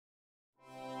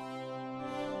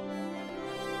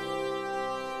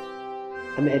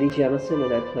I'm Eddie Jemison,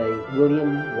 and I play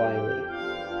William Wiley.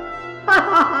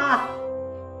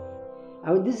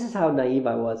 This is how naive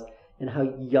I was and how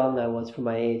young I was for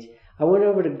my age. I went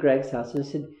over to Greg's house and I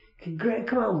said, "Could Greg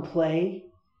come out and play?"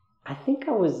 I think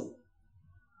I was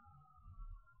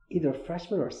either a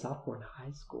freshman or a sophomore in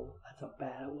high school. That's how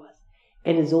bad it was.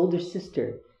 And his older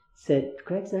sister said,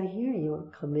 "Greg's not here. You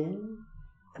want to come in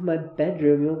my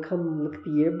bedroom? You want to come look at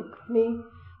the yearbook with me?"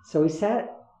 So we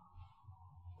sat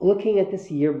looking at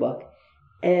this yearbook,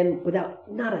 and without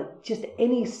just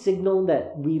any signal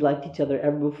that we liked each other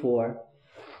ever before,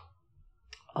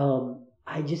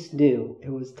 I just knew it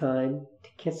was time to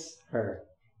kiss her.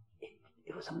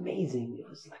 It was amazing. It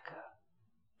was like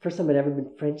first time I'd ever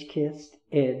been French kissed,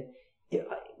 and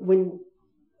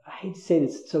I hate to say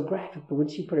this, it's so graphic, but when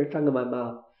she put her tongue in my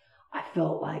mouth, I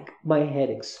felt like my head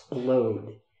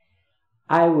explode.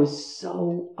 I was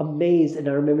so amazed, and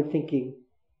I remember thinking,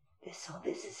 this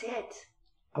is it.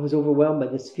 I was overwhelmed by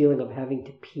this feeling of having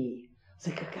to pee. I was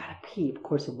like, I gotta pee. Of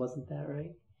course it wasn't that,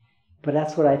 right? But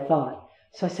that's what I thought.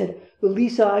 So I said, "Well,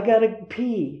 Lisa, I gotta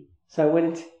pee." So I went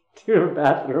into her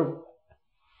bathroom.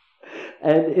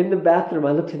 And in the bathroom,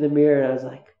 I looked in the mirror and I was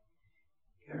like,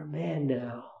 "You're a man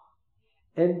now."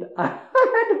 And I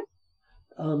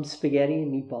had spaghetti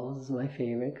and meatballs is my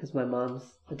favorite because my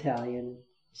mom's Italian.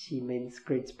 She made this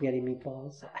great spaghetti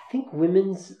meatballs. I think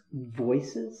women's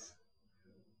voices,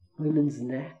 women's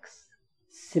necks,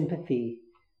 sympathy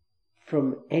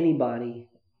from anybody,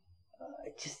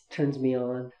 it just turns me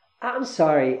on. I'm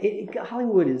sorry,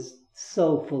 Hollywood is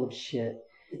so full of shit.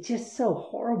 It's just so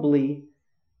horribly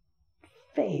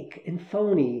fake and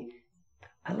phony.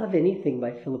 I love anything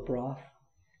by Philip Roth.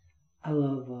 I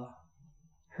love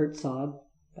Herzog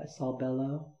by Saul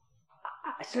Bellow.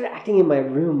 I started acting in my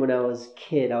room when I was a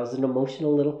kid. I was an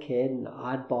emotional little kid, an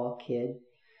oddball kid.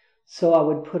 So I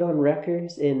would put on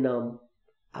records in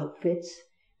outfits,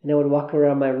 and I would walk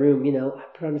around my room, I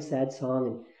put on a sad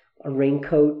song and a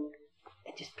raincoat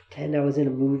and just pretend I was in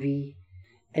a movie.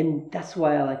 And that's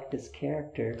why I like this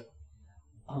character,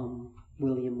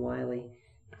 William Wiley,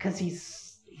 because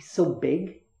he's so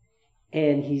big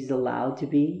and he's allowed to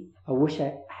be. I wish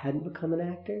I hadn't become an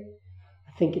actor.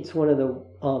 I think it's one of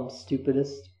the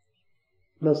stupidest,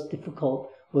 most difficult,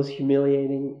 most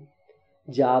humiliating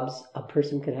jobs a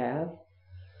person could have.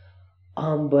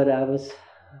 But I was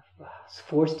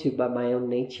forced to by my own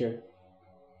nature.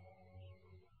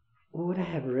 What would I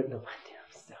have written on my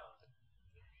tombstone?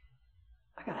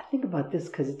 I gotta think about this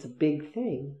because it's a big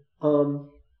thing.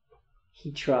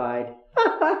 He tried.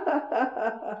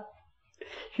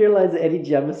 Here lies Eddie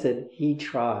Jemison. He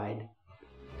tried.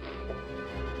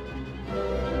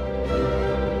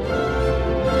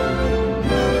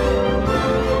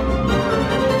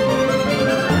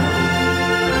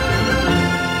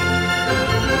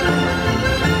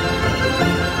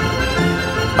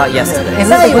 Yesterday.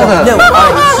 Isn't the weather? No,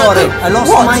 I'm sorry. I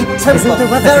lost my temper. Isn't the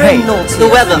weather very great? naughty? The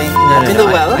weather. No, the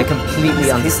weather. I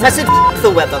completely understand. I said the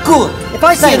weather. Good. If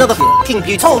I see Thank another you.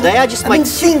 beautiful day, I just might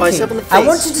shoot myself in the face. I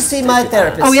want you to see my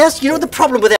therapist. Oh yes, you know the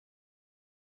problem with